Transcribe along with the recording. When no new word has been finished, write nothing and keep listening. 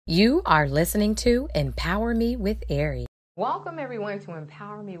You are listening to Empower Me with Ari. Welcome everyone to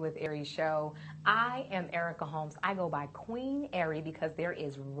Empower Me with Ari show. I am Erica Holmes. I go by Queen Ari because there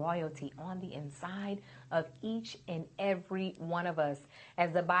is royalty on the inside of each and every one of us.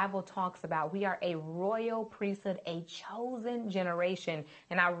 As the Bible talks about, we are a royal priesthood, a chosen generation.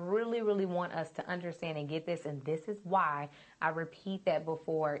 And I really want us to understand and get this. And this is why I repeat that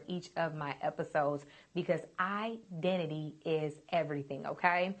before each of my episodes, because identity is everything,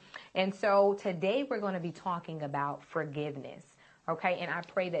 okay? And so today we're going to be talking about forgiveness. Okay, and I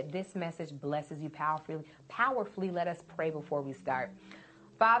pray that this message blesses you powerfully. Let us pray before we start.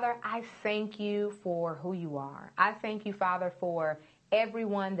 Father, I thank you for who you are. I thank you, Father, for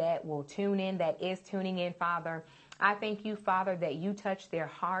everyone that will tune in, that is tuning in, Father. I thank you, Father, that you touch their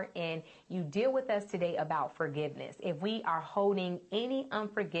heart and you deal with us today about forgiveness. If we are holding any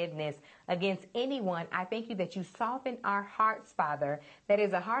unforgiveness against anyone, I thank you that you soften our hearts, Father, that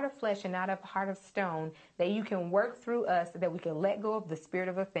is a heart of flesh and not a heart of stone, that you can work through us, that we can let go of the spirit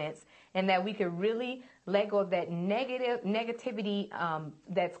of offense, and that we can really let go of that negativity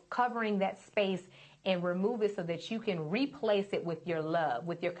that's covering that space and remove it so that you can replace it with your love,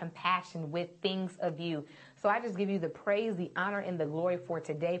 with your compassion, with things of you. So I just give you the praise, the honor, and the glory for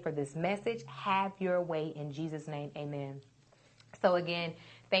today for this message. Have your way in Jesus' name. Amen. So again,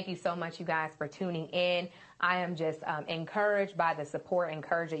 thank you so much, you guys, for tuning in. I am just encouraged by the support,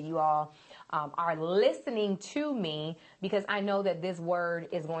 encouraged that you all are listening to me, because I know that this word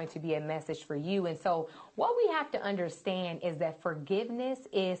is going to be a message for you. And so what we have to understand is that forgiveness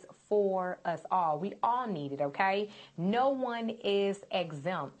is for us all. We all need it, okay? No one is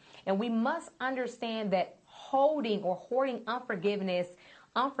exempt. And we must understand that holding or hoarding unforgiveness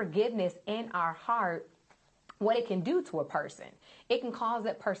in our heart, what it can do to a person. It can cause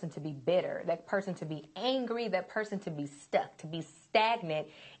that person to be bitter, that person to be angry, that person to be stuck, to be stagnant,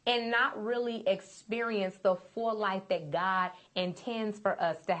 and not really experience the full life that God intends for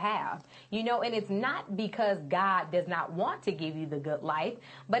us to have. You know, and it's not because God does not want to give you the good life,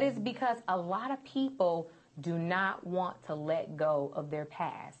 but it's because a lot of people do not want to let go of their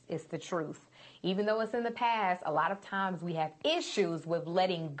past. It's the truth. Even though it's in the past, a lot of times we have issues with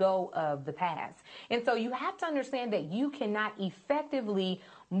letting go of the past. And so you have to understand that you cannot effectively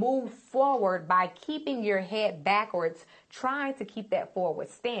move forward by keeping your head backwards, trying to keep that forward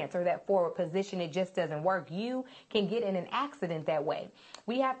stance or that forward position. It just doesn't work. You can get in an accident that way.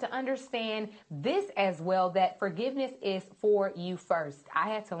 We have to understand this as well, that forgiveness is for you first. I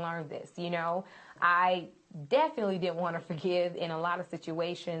had to learn this, you know. I definitely didn't want to forgive in a lot of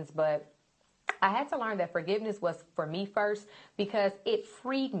situations, but I had to learn that forgiveness was for me first, because it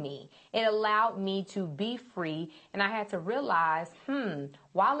freed me. It allowed me to be free. And I had to realize,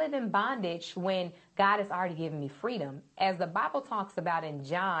 why live in bondage when God has already given me freedom? As the Bible talks about in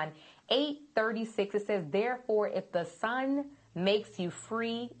John 8:36, it says, therefore, if the Son makes you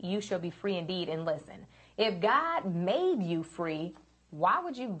free, you shall be free indeed. And listen, if God made you free, why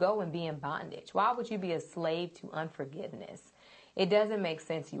would you go and be in bondage? Why would you be a slave to unforgiveness? It doesn't make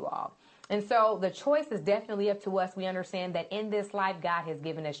sense, you all. And so the choice is definitely up to us. We understand that in this life, God has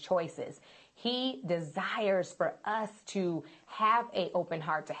given us choices. He desires for us to have an open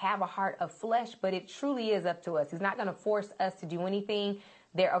heart, to have a heart of flesh, but it truly is up to us. He's not going to force us to do anything.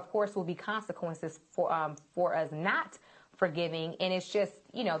 There, of course, will be consequences for us not forgiving. And it's just,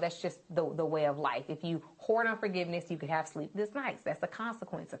 you know, that's just the way of life. If you hoard unforgiveness, you could have sleepless nights. That's the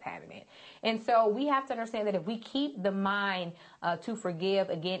consequence of having it. And so we have to understand that if we keep the mind to forgive,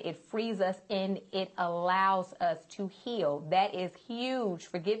 again, it frees us and it allows us to heal. That is huge.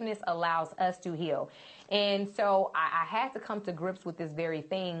 Forgiveness allows us to heal. And so I had to come to grips with this very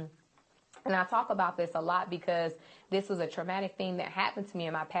thing. And I talk about this a lot because this was a traumatic thing that happened to me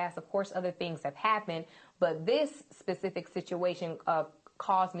in my past. Of course, other things have happened, but this specific situation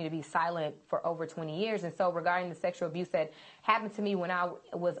caused me to be silent for over 20 years. And so regarding the sexual abuse that happened to me when I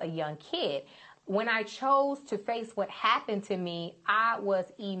was a young kid, when I chose to face what happened to me, I was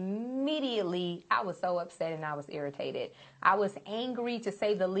so upset and I was irritated. I was angry, to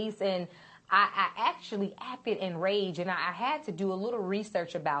say the least, and I actually acted in rage, and I had to do a little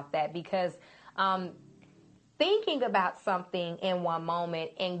research about that, because thinking about something in one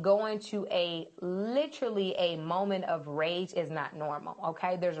moment and going to literally a moment of rage is not normal,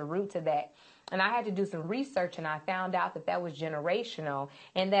 okay? There's a root to that. And I had to do some research, and I found out that that was generational,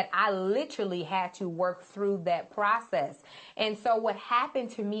 and that I literally had to work through that process. And so what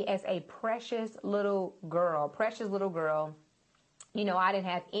happened to me as a precious little girl, you know, I didn't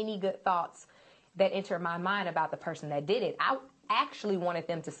have any good thoughts that entered my mind about the person that did it. I actually wanted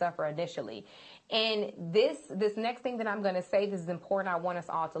them to suffer initially. And this next thing that I'm going to say, this is important. I want us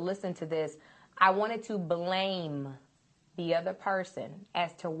all to listen to this. I wanted to blame the other person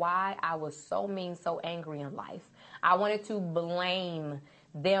as to why I was so mean, so angry in life. I wanted to blame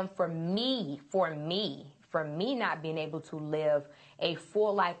them for me not being able to live a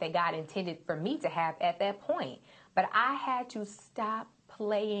full life that God intended for me to have at that point. But I had to stop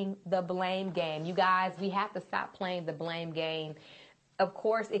playing the blame game. You guys, we have to stop playing the blame game. Of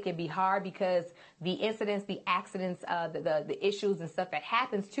course, it can be hard because the incidents, the accidents, the issues and stuff that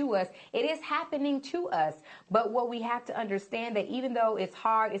happens to us, it is happening to us. But what we have to understand that even though it's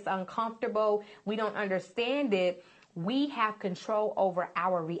hard, it's uncomfortable, we don't understand it, we have control over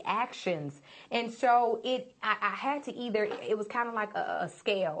our reactions. And so I had to either, it was kind of like a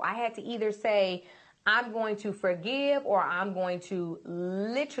scale. I had to either say, I'm going to forgive, or I'm going to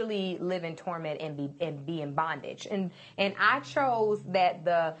literally live in torment and be in bondage. And I chose that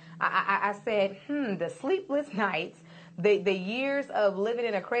I said, the sleepless nights, the years of living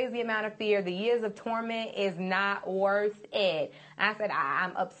in a crazy amount of fear, the years of torment is not worth it. I said,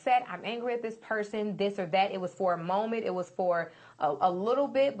 I'm upset, I'm angry at this person, this or that. It was for a moment, it was for a little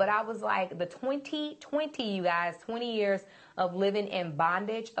bit, but I was like, the 20, you guys, 20 years of living in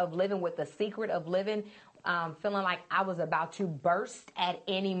bondage, of living with the secret of living, feeling like I was about to burst at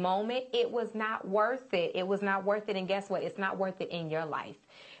any moment. It was not worth it. It was not worth it. And guess what? It's not worth it in your life,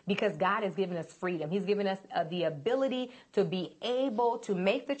 because God has given us freedom. He's given us the ability to be able to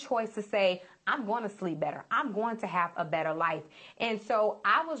make the choice to say, I'm going to sleep better. I'm going to have a better life. And so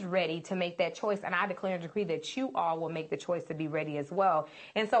I was ready to make that choice. And I declare and decree that you all will make the choice to be ready as well.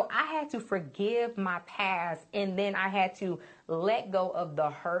 And so I had to forgive my past. And then I had to let go of the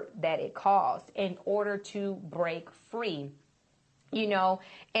hurt that it caused in order to break free. You know,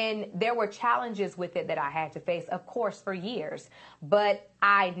 and there were challenges with it that I had to face, of course, for years. But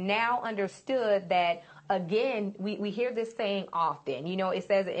I now understood that, again, we hear this saying often. You know, it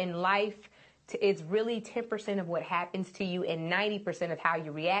says in life, it's really 10% of what happens to you and 90% of how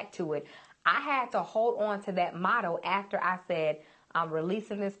you react to it. I had to hold on to that motto after I said, I'm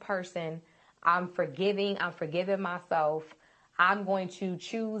releasing this person. I'm forgiving myself. I'm going to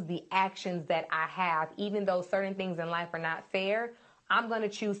choose the actions that I have, even though certain things in life are not fair. I'm going to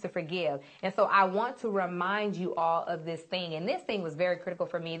choose to forgive. And so I want to remind you all of this thing. And this thing was very critical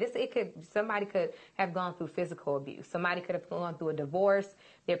for me. Somebody could have gone through physical abuse. Somebody could have gone through a divorce.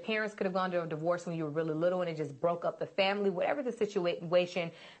 Their parents could have gone through a divorce when you were really little and it just broke up the family. Whatever the situation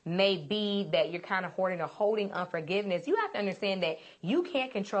may be that you're kind of holding unforgiveness, you have to understand that you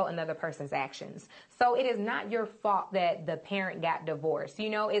can't control another person's actions. So it is not your fault that the parent got divorced. You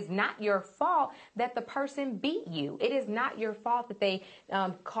know, it's not your fault that the person beat you. It is not your fault that they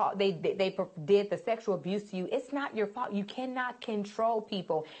did the sexual abuse to you. It's not your fault. You cannot control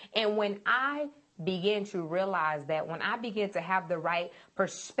people. And when I began to realize that, when I began to have the right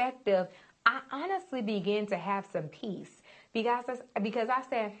perspective, I honestly began to have some peace because I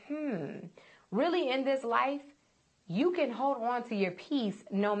said, really in this life, you can hold on to your peace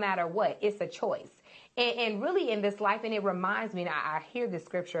no matter what. It's a choice. And really in this life, and it reminds me, and I hear this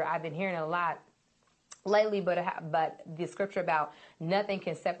scripture, I've been hearing a lot lately, but the scripture about nothing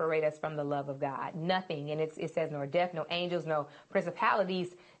can separate us from the love of God. Nothing. And it says nor death, no angels, no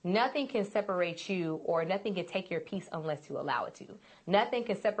principalities. Nothing can separate you, or nothing can take your peace unless you allow it to. Nothing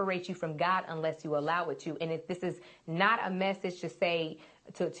can separate you from God unless you allow it to. And if this is not a message to say,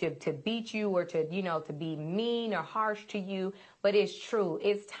 to beat you or to be mean or harsh to you, but it's true.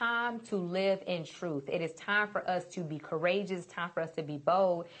 It's time to live in truth. It is time for us to be courageous, time for us to be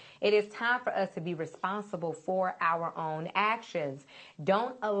bold. It is time for us to be responsible for our own actions.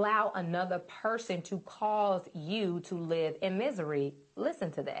 Don't allow another person to cause you to live in misery.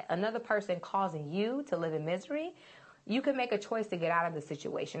 Listen to that. Another person causing you to live in misery. You can make a choice to get out of the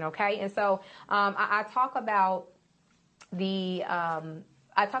situation. Okay. And so, I talk about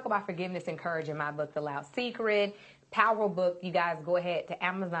forgiveness and courage in my book, The Loud Secret. Powerful book. You guys go ahead to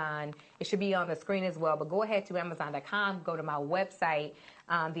Amazon. It should be on the screen as well, but go ahead to Amazon.com, go to my website.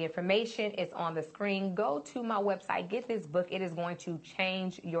 The information is on the screen. Go to my website, get this book. It is going to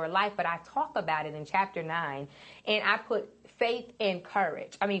change your life. But I talk about it in chapter 9, and I put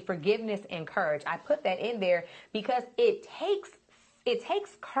forgiveness and courage. I put that in there because it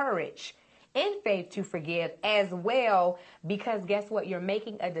takes courage in faith to forgive as well, because guess what? You're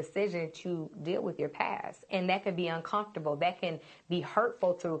making a decision to deal with your past, and that can be uncomfortable. That can be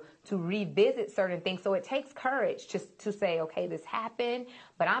hurtful to revisit certain things. So it takes courage just to say, okay, this happened,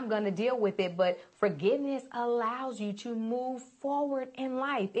 but I'm going to deal with it. But forgiveness allows you to move forward in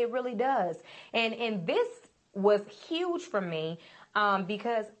life. It really does. And this was huge for me.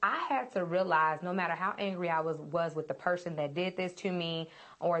 because I had to realize no matter how angry I was with the person that did this to me,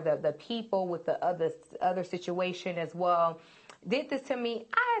 or the people with the other situation as well, did this to me,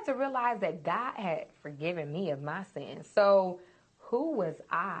 I had to realize that God had forgiven me of my sins. So who was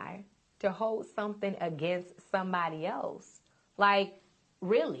I to hold something against somebody else? Like,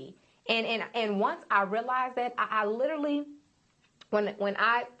 really? And once I realized that, I literally, when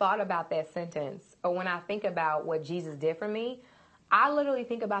I thought about that sentence, or when I think about what Jesus did for me, I literally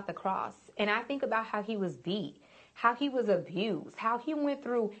think about the cross, and I think about how he was beat, how he was abused, how he went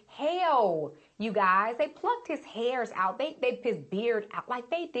through hell. You guys, they plucked his hairs out, they his beard out, like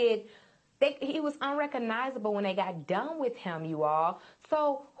they did. He was unrecognizable when they got done with him, you all.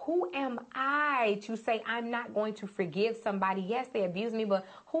 So who am I to say I'm not going to forgive somebody? Yes, they abused me, but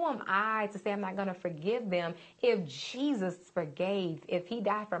who am I to say I'm not going to forgive them if Jesus forgave, if he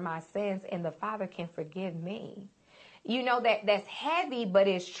died for my sins, and the Father can forgive me? You know, that's heavy, but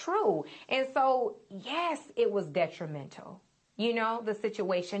it's true. And so, yes, it was detrimental. You know, the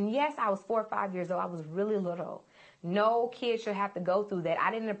situation. Yes, I was 4 or 5 years old. I was really little. No kid should have to go through that.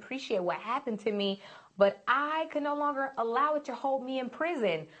 I didn't appreciate what happened to me, but I could no longer allow it to hold me in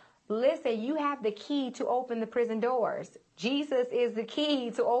prison. Listen, you have the key to open the prison doors. Jesus is the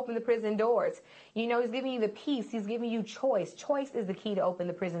key to open the prison doors. You know, he's giving you the peace. He's giving you choice. Choice is the key to open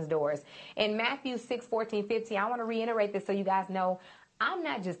the prison doors. In Matthew 6:14-15, I want to reiterate this so you guys know I'm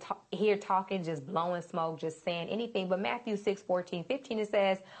not just here talking, just blowing smoke, just saying anything. But Matthew 6:14-15, it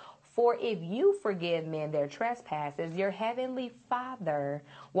says, "For if you forgive men their trespasses, your heavenly Father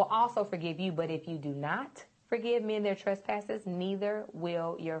will also forgive you. But if you do not forgive men their trespasses, neither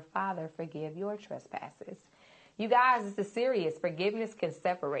will your Father forgive your trespasses." You guys, this is serious. Forgiveness can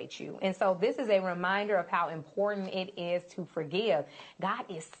separate you. And so this is a reminder of how important it is to forgive. God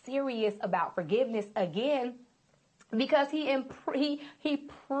is serious about forgiveness again, because he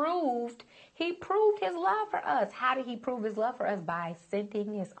proved his love for us. How did he prove his love for us? By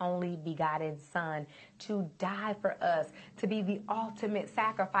sending his only begotten son to die for us, to be the ultimate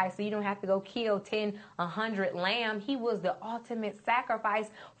sacrifice. So you don't have to go kill 10, 100 lamb. He was the ultimate sacrifice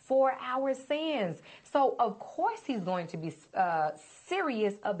for our sins. So of course he's going to be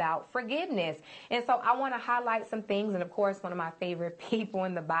serious about forgiveness. And so I want to highlight some things. And of course, one of my favorite people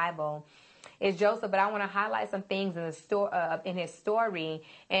in the Bible is Joseph, but I want to highlight some things in in his story,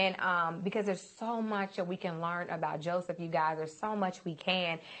 and because there's so much that we can learn about Joseph, you guys. There's so much we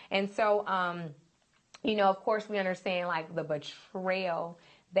can, and so you know, of course, we understand like the betrayal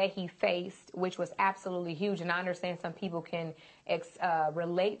that he faced, which was absolutely huge, and I understand some people can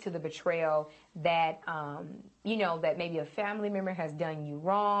relate to the betrayal that you know, that maybe a family member has done you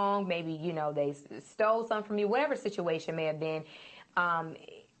wrong, maybe you know they stole something from you, whatever situation may have been,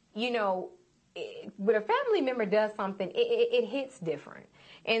 you know. When a family member does something, it hits different.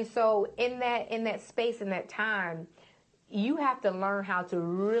 And so in that space, in that time, you have to learn how to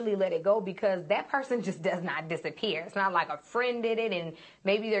really let it go, because that person just does not disappear. It's not like a friend did it and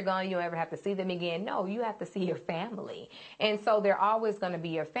maybe they're gone, you don't ever have to see them again. No, you have to see your family. And so they're always going to be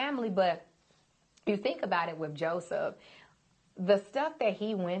your family. But you think about it with Joseph, the stuff that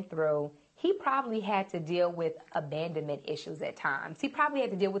he went through, he probably had to deal with abandonment issues at times. He probably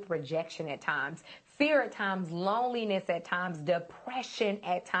had to deal with rejection at times, fear at times, loneliness at times, depression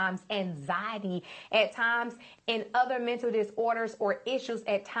at times, anxiety at times, and other mental disorders or issues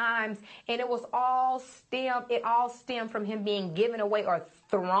at times. And it all stemmed from him being given away or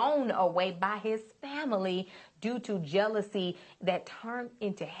thrown away by his family due to jealousy that turned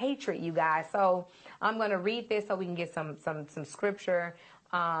into hatred, you guys. So I'm going to read this so we can get some scripture.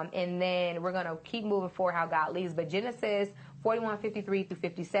 And then we're going to keep moving forward how God leads. But Genesis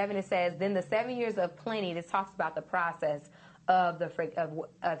 41:53-57, it says, "Then the 7 years of plenty," this talks about the process of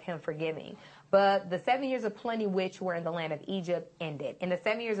him forgiving. "But the 7 years of plenty which were in the land of Egypt ended. And the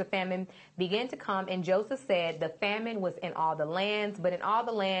 7 years of famine began to come. And Joseph said, the famine was in all the lands, but in all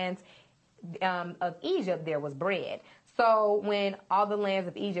the lands of Egypt there was bread. So when all the lands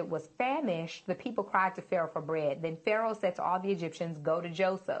of Egypt was famished, the people cried to Pharaoh for bread. Then Pharaoh said to all the Egyptians, go to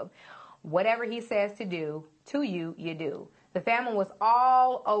Joseph. Whatever he says to do to you, you do. The famine was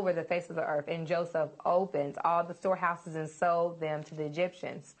all over the face of the earth, and Joseph opened all the storehouses and sold them to the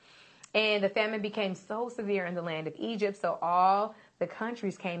Egyptians. And the famine became so severe in the land of Egypt, so all the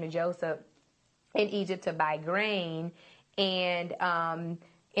countries came to Joseph in Egypt to buy grain. And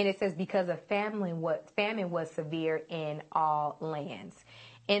it says because of famine was severe in all lands.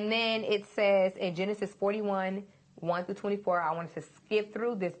 And then it says in Genesis 41:1-24, I wanted to skip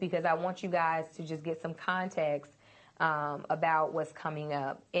through this because I want you guys to just get some context about what's coming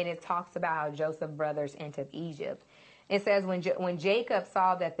up. And it talks about how Joseph's brothers entered Egypt. It says, when Jacob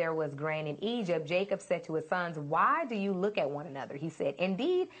saw that there was grain in Egypt, Jacob said to his sons, why do you look at one another? He said,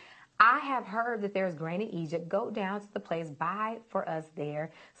 indeed, I have heard that there is grain in Egypt. Go down to the place, buy for us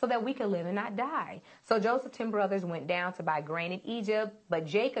there, so that we can live and not die. So Joseph's 10 brothers went down to buy grain in Egypt, but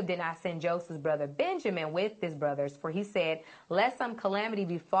Jacob did not send Joseph's brother Benjamin with his brothers, for he said, lest some calamity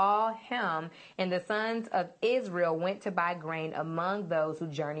befall him. And the sons of Israel went to buy grain among those who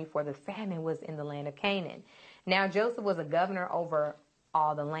journeyed, for the famine was in the land of Canaan. Now Joseph was a governor over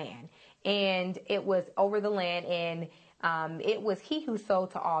all the land, and it was over the land, and it was he who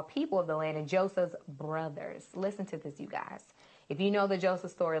sold to all people of the land, and Joseph's brothers. Listen to this, you guys. If you know the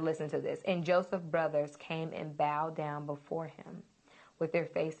Joseph story, listen to this. And Joseph's brothers came and bowed down before him with their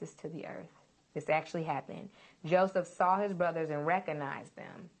faces to the earth. This actually happened. Joseph saw his brothers and recognized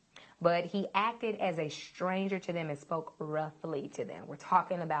them, but he acted as a stranger to them and spoke roughly to them. We're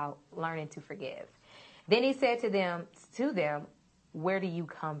talking about learning to forgive. Then he said to them, where do you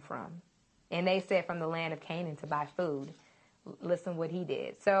come from? And they said, from the land of Canaan to buy food. Listen what he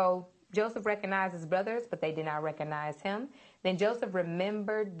did. So Joseph recognized his brothers, but they did not recognize him. Then Joseph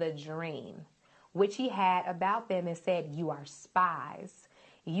remembered the dream which he had about them and said, you are spies.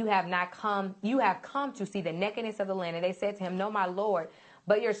 You have come to see the nakedness of the land. And they said to him, no, my Lord,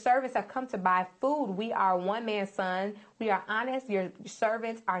 but your servants have come to buy food. We are one man's son. We are honest. Your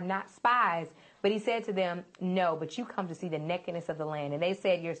servants are not spies. But he said to them, no, but you come to see the nakedness of the land. And they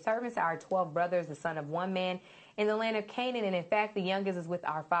said, your servants are 12 brothers, the son of one man in the land of Canaan. And in fact, the youngest is with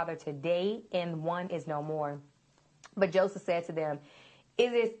our father today, and one is no more. But Joseph said to them,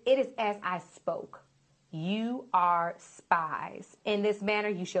 it is as I spoke. You are spies. In this manner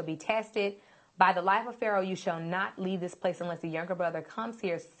you shall be tested. By the life of Pharaoh, you shall not leave this place unless the younger brother comes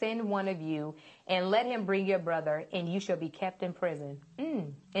here. Send one of you and let him bring your brother, and you shall be kept in prison.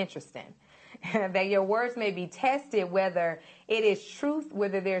 Interesting. That your words may be tested, whether it is truth,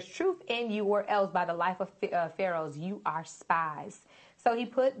 whether there's truth in you, or else by the life of Pharaoh's, you are spies. So he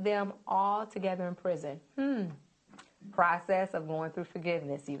put them all together in prison. Process of going through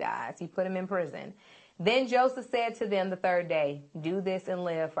forgiveness, you guys. He put them in prison. Then Joseph said to them the third day, do this and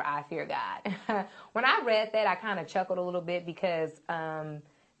live, for I fear God. When I read that, I kind of chuckled a little bit, because God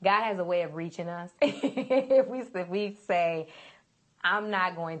has a way of reaching us. If we say, I'm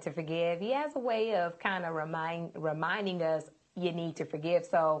not going to forgive, he has a way of kind of reminding us, you need to forgive.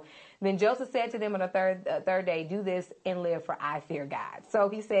 So then Joseph said to them on the third day, do this and live, for I fear God. So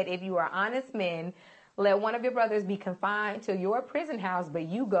he said, if you are honest men, let one of your brothers be confined to your prison house, but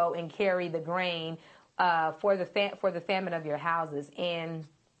you go and carry the grain for the famine of your houses, and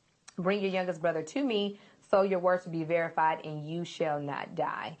bring your youngest brother to me, so your words will be verified, and you shall not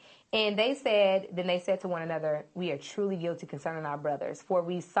die. And then they said to one another, we are truly guilty concerning our brothers, for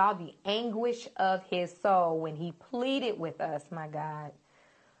we saw the anguish of his soul when he pleaded with us, my God.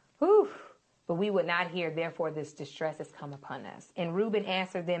 Whew. But we would not hear, therefore this distress has come upon us. And Reuben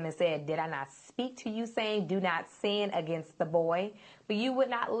answered them and said, did I not speak to you, saying, do not sin against the boy? But you would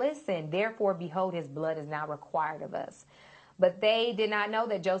not listen. Therefore, behold, his blood is now required of us. But they did not know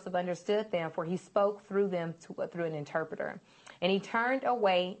that Joseph understood them, for he spoke through them through an interpreter. And he turned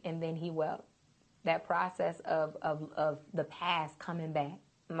away, and then he wept. That process of the past coming back.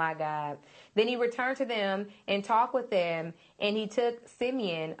 My God. Then he returned to them and talked with them, and he took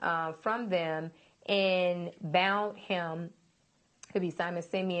Simeon from them and bound him. Could be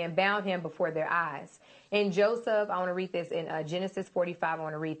Simeon, bound him before their eyes. And Joseph, I want to read this in Genesis 45. I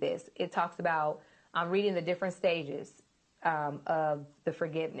want to read this. It talks about, I'm reading the different stages of the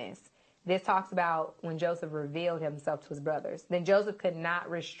forgiveness. This talks about when Joseph revealed himself to his brothers. Then Joseph could not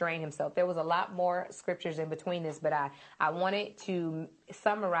restrain himself. There was a lot more scriptures in between this, but I wanted to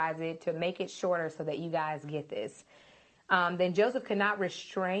summarize it to make it shorter so that you guys get this. Then Joseph could not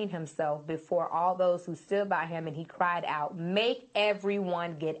restrain himself before all those who stood by him, and he cried out, make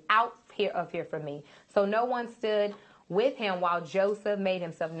everyone get out of here from me. So no one stood with him while Joseph made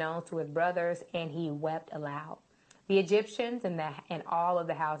himself known to his brothers, and he wept aloud. The Egyptians and all of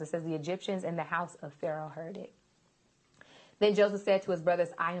the house, it says the Egyptians and the house of Pharaoh heard it. Then Joseph said to his brothers,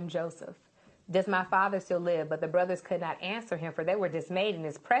 I am Joseph. Does my father still live? But the brothers could not answer him, for they were dismayed in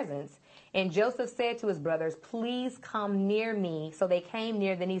his presence. And Joseph said to his brothers, please come near me. So they came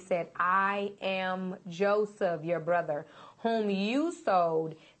near. Then he said, I am Joseph, your brother, whom you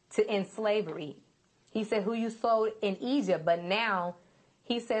sold in slavery. He said, who you sold in Egypt, but now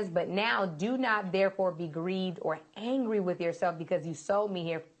do not therefore be grieved or angry with yourself because you sold me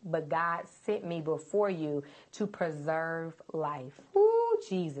here, but God sent me before you to preserve life. Ooh,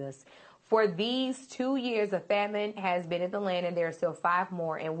 Jesus. For these 2 years of famine has been in the land, and there are still 5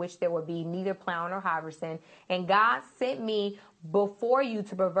 more in which there will be neither plowing nor harvesting. And God sent me before you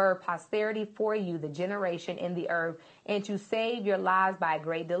to preserve posterity for you, the generation in the earth, and to save your lives by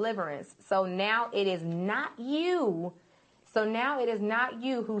great deliverance. So now it is not you. So now it is not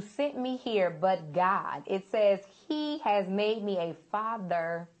you who sent me here, but God. It says he has made me a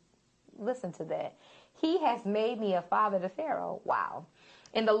father. Listen to that. He has made me a father to Pharaoh. Wow.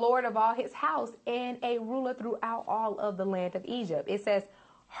 And the Lord of all his house, and a ruler throughout all of the land of Egypt. It says,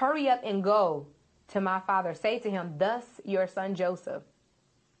 hurry up and go to my father. Say to him, thus your son Joseph.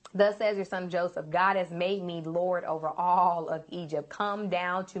 Thus says your son Joseph, God has made me Lord over all of Egypt. Come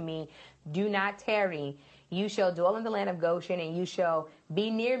down to me. Do not tarry. You shall dwell in the land of Goshen, and you shall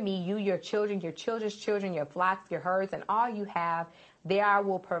be near me, you, your children, your children's children, your flocks, your herds, and all you have. There I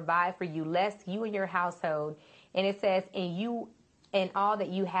will provide for you, lest you and your household. And it says, and you and all that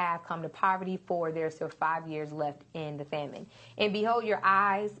you have come to poverty, for there are still 5 years left in the famine. And behold your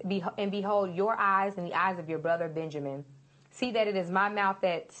eyes, behold your eyes and the eyes of your brother Benjamin. See that it is my mouth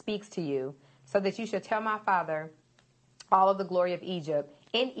that speaks to you, so that you shall tell my father all of the glory of Egypt,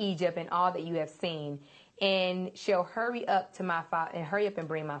 in Egypt, and all that you have seen, and shall hurry up to my father, and hurry up and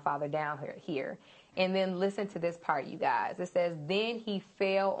bring my father down here. And then listen to this part, you guys. It says, then he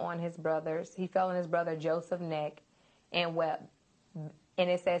fell on his brother Joseph's neck and wept. And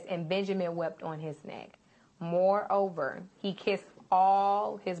it says, and Benjamin wept on his neck. Moreover, he kissed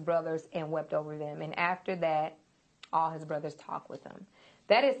all his brothers and wept over them. And after that, all his brothers talked with him.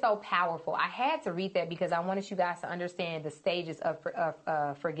 That is so powerful. I had to read that because I wanted you guys to understand the stages of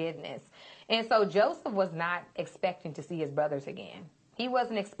forgiveness. And so Joseph was not expecting to see his brothers again. He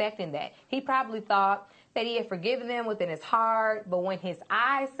wasn't expecting that. He probably thought that he had forgiven them within his heart, but when his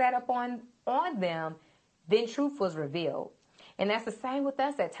eyes sat up on them, then truth was revealed. And that's the same with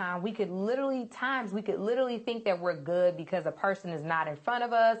us at times. We could literally think that we're good because a person is not in front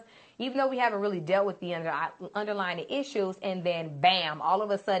of us, even though we haven't really dealt with the underlying issues. And then, bam, all of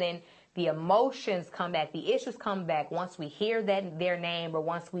a sudden, the emotions come back, the issues come back once we hear their name or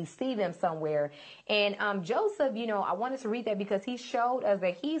once we see them somewhere. And Joseph, I wanted to read that because he showed us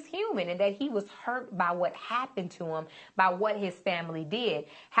that he's human and that he was hurt by what happened to him, by what his family did.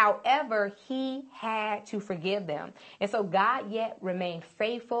 However, he had to forgive them. And so God yet remained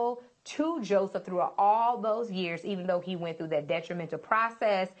faithful to Joseph throughout all those years, even though he went through that detrimental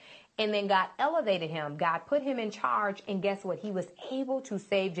process. And then God elevated him. God put him in charge. And guess what? He was able to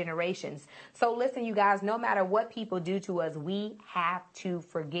save generations. So listen, you guys, no matter what people do to us, we have to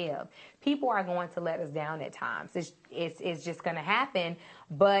forgive. People are going to let us down at times. It's just going to happen.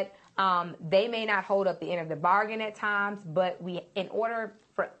 But they may not hold up the end of the bargain at times. But in order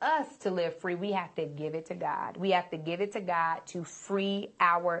for us to live free, we have to give it to God. We have to give it to God to free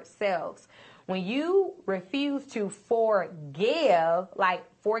ourselves. When you refuse to forgive,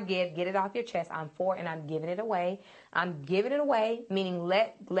 get it off your chest. I'm giving it away. I'm giving it away, meaning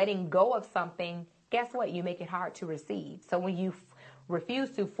letting go of something. Guess what? You make it hard to receive. So when you refuse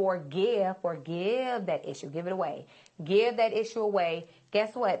to forgive that issue, give it away. Give that issue away.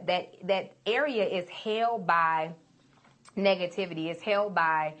 Guess what? That area is held by negativity, is held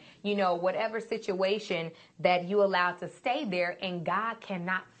by, whatever situation that you allow to stay there, and God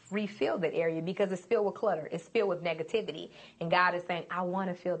cannot refill that area because it's filled with clutter. It's filled with negativity. And God is saying, I want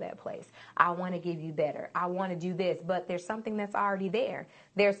to fill that place. I want to give you better. I want to do this. But there's something that's already there.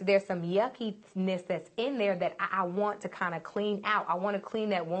 There's some yuckiness that's in there that I want to kind of clean out. I want to clean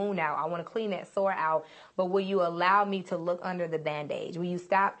that wound out. I want to clean that sore out. But will you allow me to look under the bandage? Will you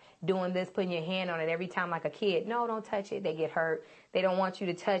stop doing this, putting your hand on it every time like a kid? No, don't touch it. They get hurt. They don't want you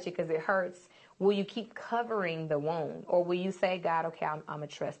to touch it because it hurts. Will you keep covering the wound? Or will you say, God, okay, I'm going to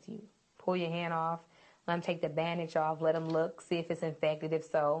trust you. Pull your hand off. Let him take the bandage off. Let him look, see if it's infected. If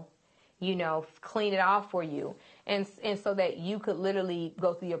so, clean it off for you. And so that you could literally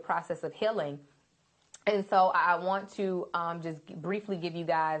go through your process of healing. And so I want to just briefly give you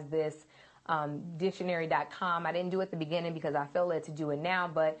guys this dictionary.com. I didn't do it at the beginning because I felt led to do it now.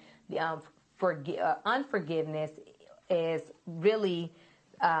 But unforgiveness is really...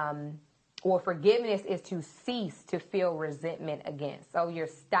 or forgiveness is to cease to feel resentment against. So you're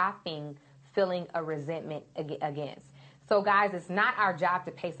stopping feeling a resentment against. So guys, it's not our job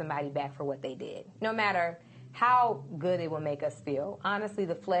to pay somebody back for what they did, no matter how good it will make us feel. Honestly,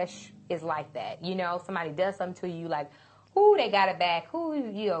 the flesh is like that. Somebody does something to you like, ooh, they got it back.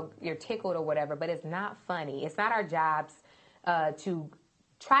 Ooh, you're tickled or whatever, but it's not funny. It's not our jobs to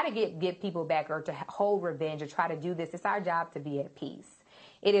try to get people back or to hold revenge or try to do this. It's our job to be at peace.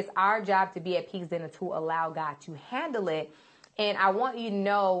 It is our job to be at peace and to allow God to handle it. And I want you to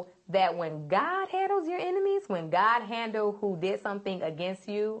know that when God handles your enemies, when God handles who did something against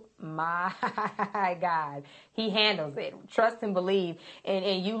you, my God, he handles it. Trust and believe.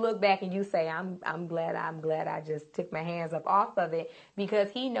 And you look back and you say, I'm glad I just took my hands up off of it,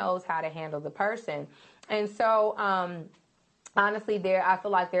 because he knows how to handle the person. And so, honestly, I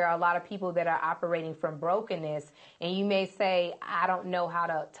feel like there are a lot of people that are operating from brokenness, and you may say, I don't know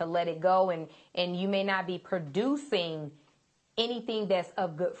how to let it go. And you may not be producing anything that's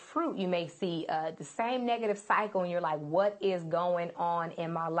of good fruit. You may see the same negative cycle, and you're like, what is going on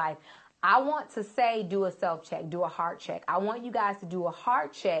in my life? I want to say, do a self-check, do a heart check. I want you guys to do a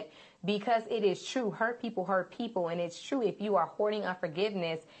heart check, because it is true. Hurt people. And it's true. If you are hoarding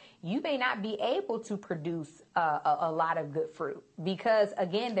unforgiveness, you may not be able to produce a lot of good fruit, because,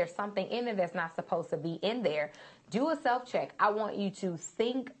 again, there's something in there that's not supposed to be in there. Do a self-check. I want you to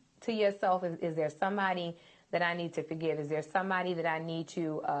think to yourself, is there somebody that I need to forgive? Is there somebody that I need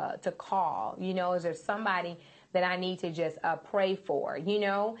to call? Is there somebody that I need to just pray for?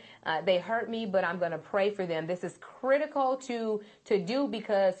 They hurt me, but I'm going to pray for them. This is critical to do,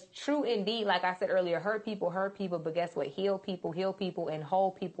 because true indeed, like I said earlier, hurt people, but guess what? Heal people, and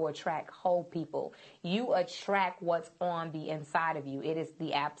whole people attract whole people. You attract what's on the inside of you. It is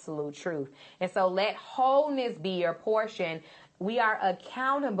the absolute truth. And so let wholeness be your portion. We are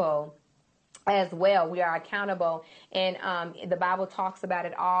accountable as well. We are accountable. And the Bible talks about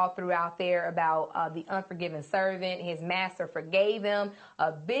it all throughout there, about the unforgiven servant. His master forgave him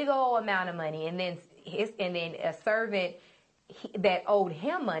a big old amount of money. And then a servant that owed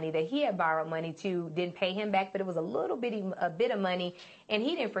him money, that he had borrowed money to, didn't pay him back, but it was a bit of money, and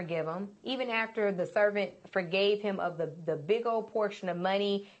he didn't forgive him. Even after the servant forgave him of the big old portion of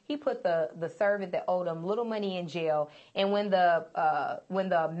money, he put the servant that owed him little money in jail. And when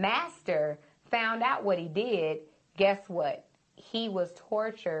the master found out what he did, guess what? He was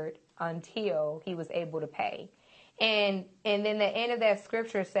tortured until he was able to pay. And then the end of that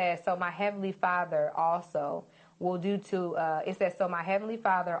scripture says, so my heavenly Father also will do to, it says, so my heavenly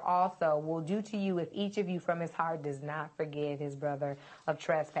Father also will do to you if each of you from his heart does not forgive his brother of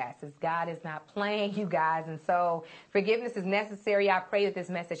trespasses. God is not playing, you guys. And so forgiveness is necessary. I pray that this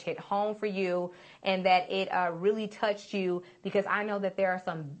message hit home for you, and that it really touched you, because I know that there are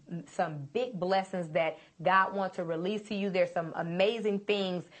some big blessings that God wants to release to you. There's some amazing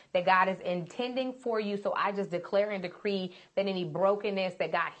things that God is intending for you. So I just declare and decree that any brokenness,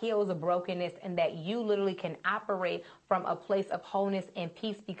 that God heals the brokenness, and that you literally can operate from a place of wholeness and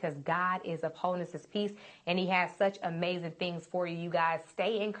peace, because God is of wholeness and peace, and he has such amazing things for you. You guys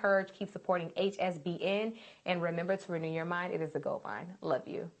stay encouraged, keep supporting HSBN, and remember to renew your mind. It is a gold mine. Love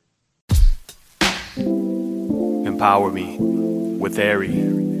you. Empower Me with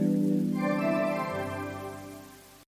Ari.